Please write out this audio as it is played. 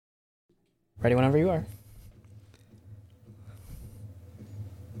Ready whenever you are.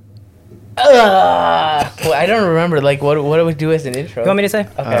 Well, I don't remember, like, what do we do as an intro? You want me to say?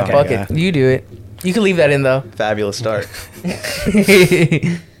 Okay, fuck it. You do it. You can leave that in, though. Fabulous start.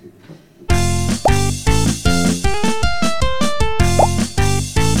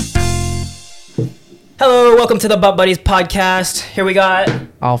 Hello, welcome to the Butt Buddies podcast. Here we got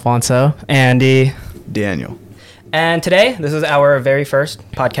Alfonso. Andy. Daniel. And today, this is our very first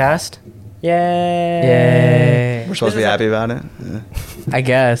podcast. Yay. Yay. We're supposed to be happy about it. Yeah. I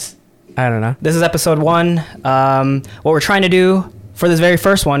guess. I don't know. This is episode 1. What we're trying to do for this very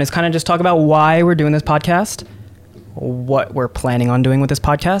first one is kind of just talk about why we're doing this podcast, what we're planning on doing with this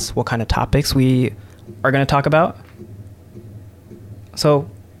podcast, what kind of topics we are going to talk about. So,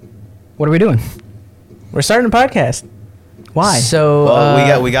 what are we doing? We're starting a podcast. Why? So,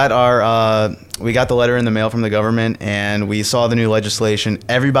 Well, we got the letter in the mail from the government, and we saw the new legislation.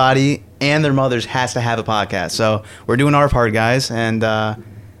 Everybody and their mothers has to have a podcast. So we're doing our part, guys. And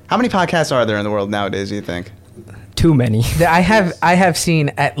how many podcasts are there in the world nowadays, do you think? Too many. I have seen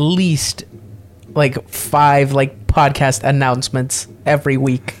at least like 5 like podcast announcements every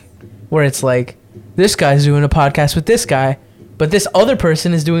week where it's like, this guy's doing a podcast with this guy, but this other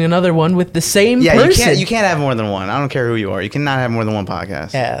person is doing another one with the same person. You can't have more than one. I don't care who you are. You cannot have more than one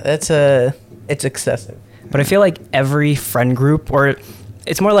podcast. Yeah, it's excessive. But I feel like every friend group, or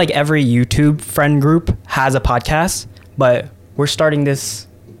it's more like every YouTube friend group has a podcast, but we're starting this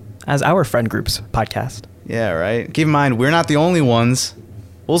as our friend group's podcast. Yeah, right. Keep in mind, we're not the only ones.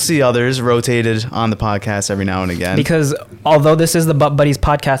 We'll see others rotated on the podcast every now and again. Because although this is the Butt Buddies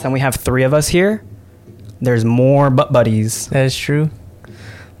podcast and we have 3 of us here, there's more Butt Buddies. That is true.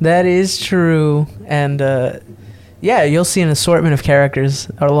 That is true. And yeah, you'll see an assortment of characters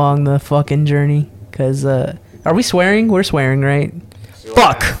along the fucking journey. Because are we swearing? We're swearing, right?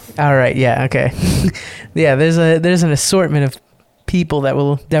 Fuck. All right. Yeah. Okay. Yeah. There's an assortment of people that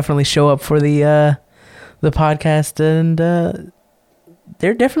will definitely show up for the podcast, and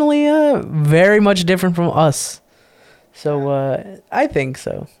they're definitely very much different from us. So I think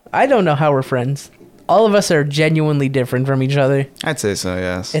so. I don't know how we're friends. All of us are genuinely different from each other. I'd say so,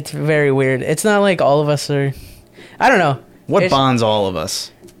 yes. It's very weird. It's not like all of us are. I don't know. What bonds all of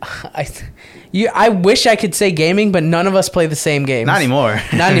us? I wish I could say gaming, but none of us play the same games. Not anymore.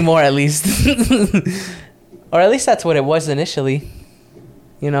 Not anymore, at least. Or at least that's what it was initially.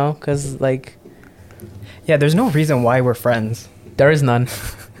 You know, because, like... Yeah, there's no reason why we're friends. There is none.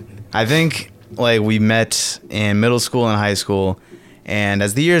 I think, like, we met in middle school and high school, and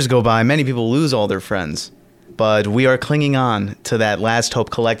as the years go by, many people lose all their friends. But we are clinging on to that last hope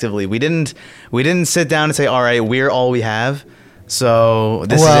collectively. We didn't sit down and say, all right, we're all we have. So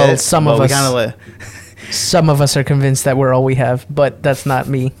this is it. Some of us. Some of us are convinced that we're all we have, but that's not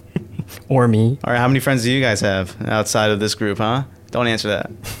me. Or me. All right, how many friends do you guys have outside of this group, huh? Don't answer that.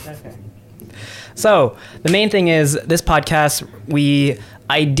 Okay. So, the main thing is, this podcast, we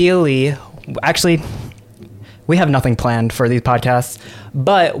have nothing planned for these podcasts,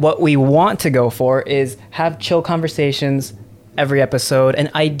 but what we want to go for is have chill conversations every episode, and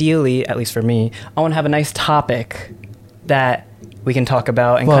ideally, at least for me, I want to have a nice topic that we can talk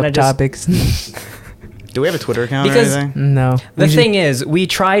about and kind of just... topics. Do we have a Twitter account Because- or anything? No. The thing is, we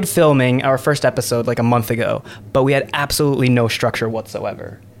tried filming our first episode like a month ago, but we had absolutely no structure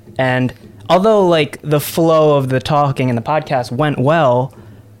whatsoever. And although like the flow of the talking and the podcast went well,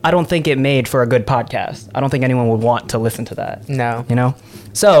 I don't think it made for a good podcast. I don't think anyone would want to listen to that. No. You know?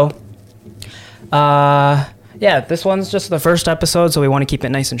 So, yeah, this one's just the first episode, so we want to keep it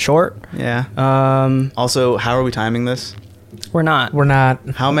nice and short. Yeah. Also, how are we timing this? We're not.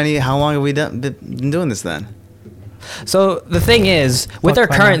 How long have we been doing this then? So the thing is, with our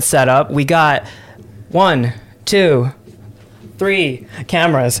current setup, we got 1, 2, 3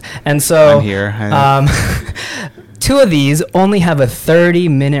 cameras, and so I'm here. 2 of these only have a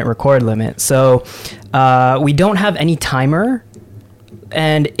 30-minute record limit. So we don't have any timer,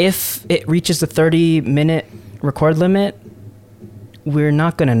 and if it reaches the 30-minute record limit, we're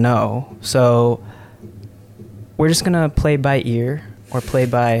not gonna know. So we're just gonna play by ear or play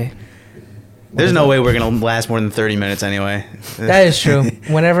by... There's no way we're going to last more than 30 minutes anyway. That is true.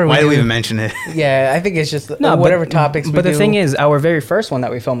 Whenever Why do we even mention it? Yeah, I think it's just No, whatever topics we do. But the thing is, our very first one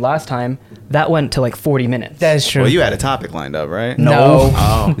that we filmed last time, that went to like 40 minutes. That is true. Well, you had a topic lined up, right? No.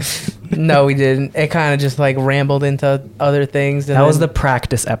 Oh. No, we didn't. It kind of just like rambled into other things. And That was the then-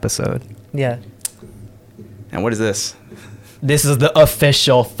 practice episode. Yeah. And what is this? This is the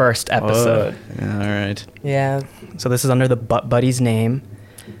official first episode. Oh, yeah, all right. Yeah. So this is under the Butt Buddies name.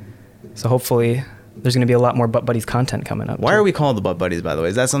 So hopefully there's going to be a lot more Butt Buddies content coming up. Why are we called the Butt Buddies, by the way?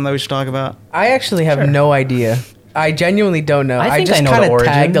 Is that something that we should talk about? I actually have no idea. I genuinely don't know. I think just I know kind the of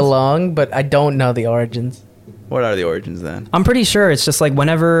tagged origins. along, but I don't know the origins. What are the origins then? I'm pretty sure it's just like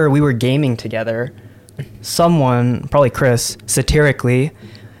whenever we were gaming together, someone, probably Chris, satirically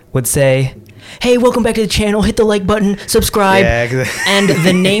would say, "Hey, welcome back to the channel. Hit the like button, subscribe." Yeah, 'cause- And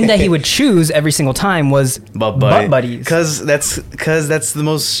the name that he would choose every single time was Butt Buddies. Because that's the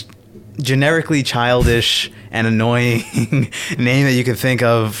most generically childish and annoying name that you could think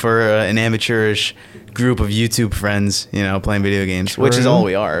of for an amateurish group of YouTube friends, you know, playing video games, which is True. all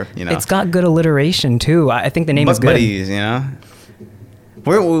we are, you know. It's got good alliteration too. I think the name is Butt good. Buddies, you know.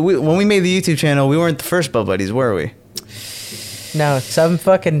 When we made the YouTube channel, we weren't the first Butt Buddies, were we? No, some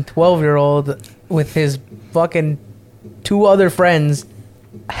fucking 12-year-old with his fucking 2 other friends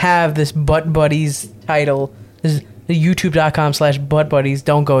have this Butt Buddies title. This is the youtube.com/Butt Buddies.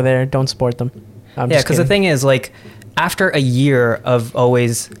 Don't go there. Don't support them. I'm Yeah, just because the kidding. thing is, like, after a year of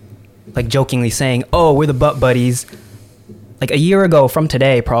always, like, jokingly saying, "Oh, we're the Butt Buddies," like a year ago from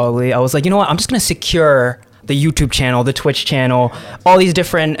today, probably, I was like, you know what? I'm just gonna secure the YouTube channel, the Twitch channel, all these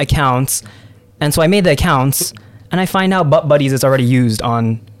different accounts, and so I made the accounts, and I find out Butt Buddies is already used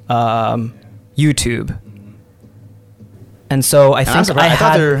on YouTube, and so I think I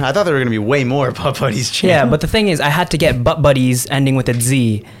thought had. there were gonna be way more Butt Buddies Yeah, channels. but the thing is, I had to get Butt Buddies ending with a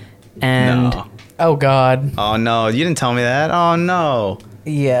Z, and No. Oh God. Oh no, you didn't tell me that. Oh no,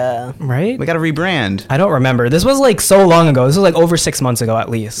 Yeah. right? we got to rebrand. I don't remember. This was like so long ago. This was like over 6 months ago at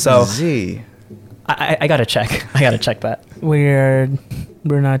least. So Z. I gotta check. I gotta check that. We're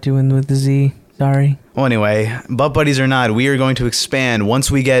not doing with the Z. Sorry. Well, anyway, Butt Buddies or not, we are going to expand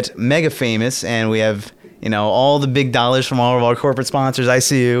once we get mega famous and we have, you know, all the big dollars from all of our corporate sponsors. I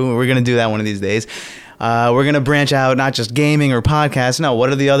see you. We're going to do that one of these days. We're going to branch out, not just gaming or podcasts. No, what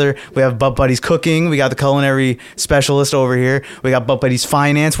are the other? We have Butt Buddies Cooking. We got the culinary specialist over here. We got Butt Buddies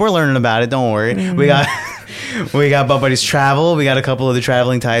Finance. We're learning about it. Don't worry. We got Butt Buddies Travel. We got a couple of the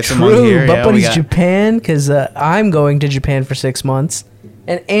traveling types among True. here. Butt Yeah, we Buddies got- Japan, because I'm going to Japan for 6 months,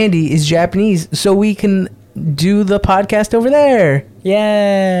 and Andy is Japanese, so we can do the podcast over there.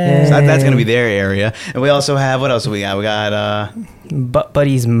 Yay! So that's going to be their area. And we also have, what else do we got? We got, Butt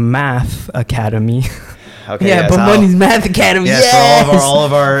Buddies Math Academy. okay. Yeah, yes, but I'll- Money's Math Academy. Yes, Yes, for all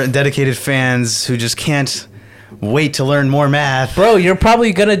of our dedicated fans who just can't wait to learn more math. Bro, you're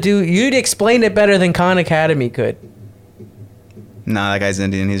probably gonna you'd explain it better than Khan Academy could. Nah, that guy's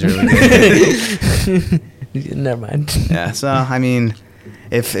Indian. He's really good. Never mind. Yeah, so, I mean,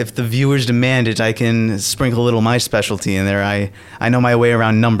 if the viewers demand it, I can sprinkle a little my specialty in there. I know my way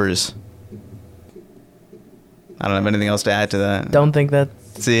around numbers. I don't have anything else to add to that. Don't think that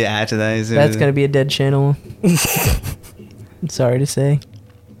See, add to that. that's gonna be a dead channel. Sorry to say.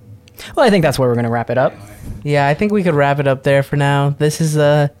 Well, I think that's where we're gonna wrap it up. Yeah, I think we could wrap it up there for now. This is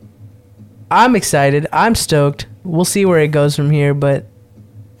I'm excited. I'm stoked. We'll see where it goes from here, but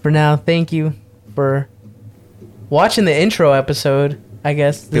for now, thank you for watching the intro episode, I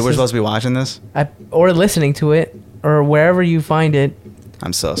guess. People are supposed to be watching this? Or listening to it, or wherever you find it.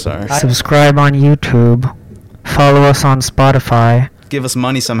 I'm so sorry. Subscribe on YouTube. Follow us on Spotify. Give us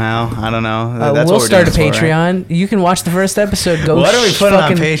money somehow. I don't know. That's We'll what we're start a doing this for, right? Patreon. You can watch the first episode. Go. What are we putting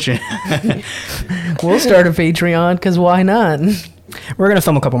on fucking- Patreon? We'll start a Patreon, because why not? We're gonna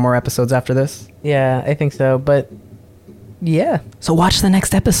film a couple more episodes after this. Yeah, I think so. But yeah, So watch the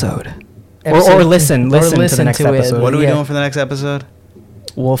next episode. Or Episode- listen to the next it. episode. What are we Yeah. doing for the next episode?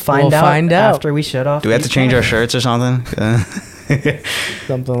 We'll find We'll out find out. after we shut off. Do we have to these change our cameras. shirts or something?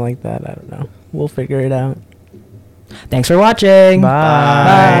 Something like that. I don't know. We'll figure it out. Thanks for watching. Bye.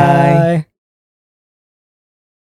 Bye.